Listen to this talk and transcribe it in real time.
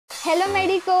Hello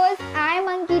Medicos, I am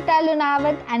Ankita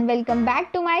Lunawat and welcome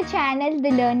back to my channel The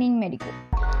Learning Medico.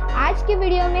 आज की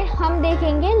video में हम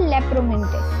देखेंगे Lepromin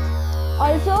test.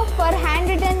 Also for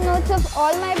handwritten notes of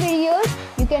all my videos,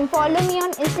 you can follow me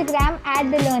on Instagram at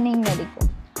The Learning Medico.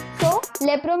 So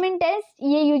Lepromin test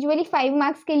ये usually 5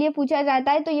 marks के लिए पूछा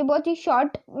जाता है, तो ये बहुत ही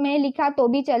short में लिखा तो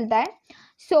भी चलता है.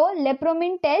 So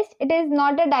Lepromin test, it is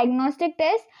not a diagnostic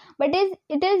test, but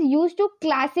it is used to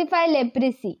classify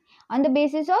leprosy on the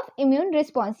basis of immune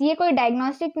response. ये कोई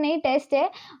diagnostic नहीं टेस्ट है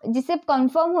जिससे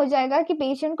कंफर्म हो जाएगा कि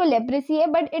पेशेंट को लेप्रेसी है,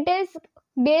 but it is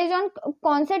based on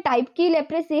कौन से टाइप की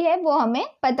लेप्रेसी है वो हमें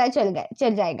पता चल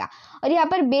जाएगा. और यहाँ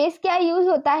पर बेस क्या यूज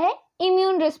होता है?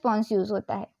 इम्यून रिस्पॉन्स यूज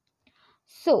होता है.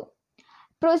 सो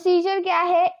प्रोसीजर क्या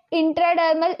है?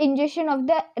 Intradermal injection of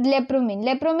the lepromin.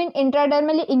 Lepromin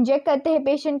intradermally inject करते हैं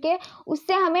पेशेंट के,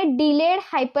 उससे हमें डिलेड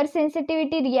हाइपर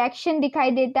सेंसिटिविटी रिएक्शन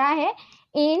दिखाई देता है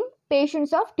इन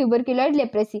patients of tubercular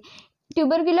leprosy.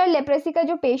 Tubercular leprosy का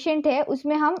जो पेशेंट है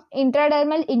उसमें हम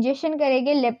इंट्राडर्मल इंजेक्शन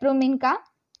करेंगे लेप्रोमिन का,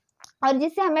 और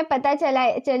जिससे हमें पता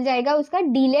चल जाएगा उसका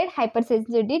डिलेड हाइपर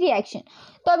सेंसिटिविटी रिएक्शन.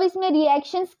 तो अब इसमें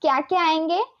रिएक्शंस क्या क्या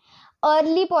आएंगे?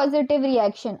 Early positive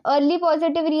reaction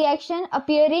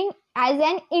appearing as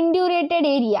an indurated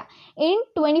area in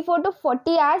 24 to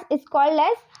 40 hours is called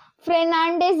as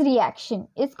Fernandez reaction.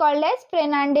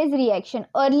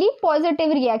 Early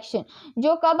positive reaction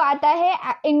जो कब आता है?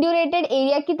 इंड्यूरेटेड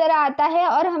एरिया की तरह आता है,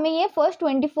 और हमें ये फर्स्ट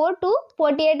 24 to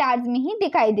 48 आवर्स में ही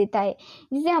दिखाई देता है,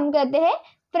 जिसे हम कहते हैं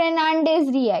फ्रेनांडेज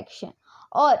रिएक्शन.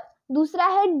 और दूसरा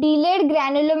है डिलेड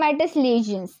ग्रैनुलोमैटस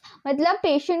लेजन्स, मतलब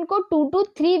पेशेंट को 2 to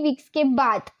 3 वीक्स के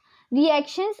बाद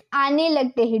रिएक्शंस आने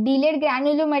लगते हैं. डिलेड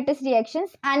ग्रैनुलोमैटस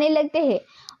रिएक्शंस आने लगते हैं,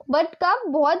 बट कब?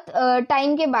 बहुत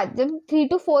टाइम के बाद, जब 3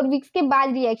 to 4 वीक्स के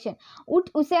बाद रिएक्शन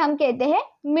उसे हम कहते हैं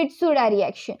मित्सुडा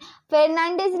रिएक्शन.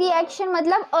 फर्नांडेज रिएक्शन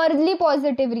मतलब अर्ली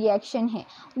पॉजिटिव रिएक्शन है,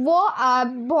 वो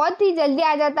बहुत ही जल्दी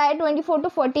आ जाता है, 24 to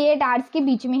 48 आवर्स के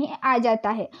बीच में ही आ जाता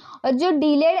है. और जो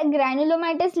डिलेड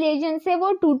ग्रैनुलोमैटस लेजन है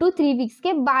वो 2 to 3 वीक्स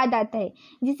के बाद आता है,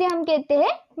 जिसे हम कहते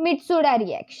हैं मित्सुडा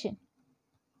रिएक्शन.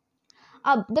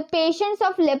 अब the patients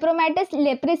of लेप्रोमैटस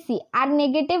leprosy are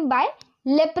negative bye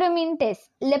lepromin test.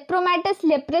 लेप्रोमैटस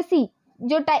leprosy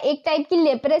जो एक टाइप की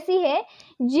लेप्रेसी है,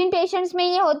 जिन पेशेंट्स में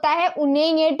ये होता है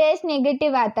उन्हें ये टेस्ट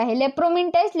नेगेटिव आता है. लेप्रोमिन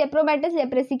टेस्ट लेप्रोमैटस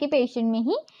लेप्रेसी के पेशेंट में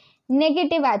ही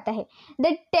नेगेटिव आता है. The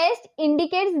test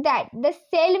indicates that the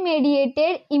cell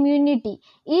mediated immunity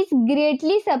is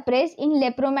greatly suppressed in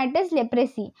लेप्रोमैटस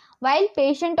leprosy, while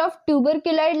patient of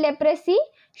tubercular leprosy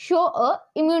show a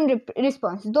immune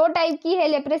response. दो टाइप की है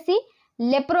leprosy,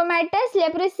 लेप्रोमैटस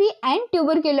leprosy and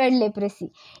tubercular leprosy.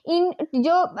 इन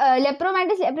जो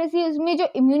लेप्रोमैटस leprosy उसमें जो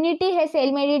immunity है,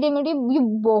 cell mediated immunity, ये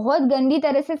बहुत गंदी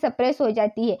तरह से सप्रेस हो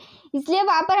जाती है, इसलिए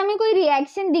वहाँ पर हमें कोई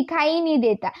रिएक्शन दिखाई नहीं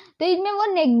देता, तो इसमें वो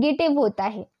नेगेटिव होता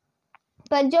है.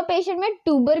 पर जो पेशेंट में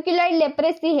ट्यूबरकुलर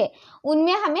लेप्रेसी है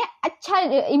उनमें हमें अच्छा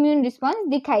इम्यून रिस्पॉन्स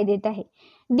दिखाई देता है.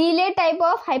 Delay type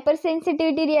of hyper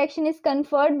sensitivity reaction is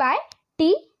conferred bye T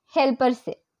helper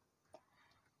cell.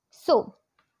 So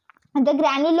the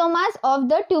granulomas of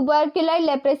the tubercular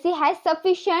leprosy has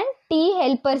sufficient T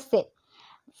helper cell,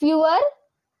 fewer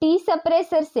T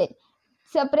suppressor cell.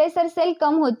 Suppressor cell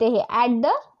कम होते हैं at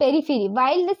the periphery,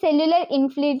 while the cellular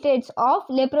infiltrates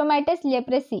of lepromatous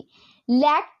leprosy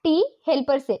lack T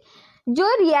helper cell. जो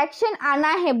reaction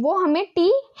आना है वो हमें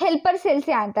T helper cell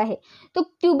से आता है. तो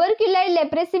ट्यूबरकुलर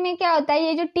लेप्रेसी में क्या होता है?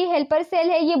 ये जो टी हेल्पर सेल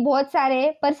है ये बहुत सारे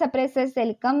है, पर सप्रेसर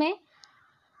सेल कम है.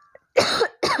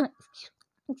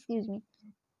 Excuse me.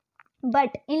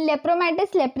 But in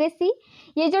लेप्रोमैटस leprosy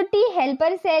ये जो टी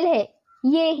हेल्पर सेल है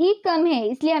ये ही कम है,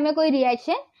 इसलिए हमें कोई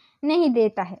रिएक्शन नहीं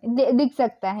देता है, दिख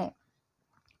सकता है.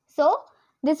 So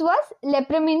this was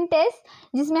lepromin test,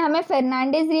 जिसमें हमें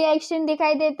फर्नांडेज रिएक्शन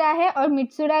दिखाई देता है और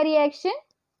मित्सुडा रिएक्शन.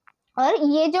 और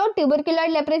ये जो ट्यूबरकुलर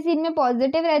लेप्रेसी में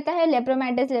पॉजिटिव रहता है,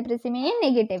 लेप्रोमैटस लेप्रेसी में ये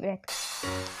नेगेटिव रहता है.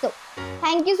 So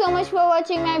thank you so much for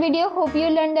watching my video. Hope you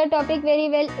learn the topic very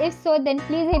well. If so then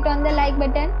please hit on the like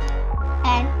button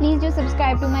and please do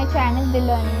subscribe to my channel the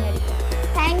learning medico.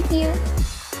 Thank you.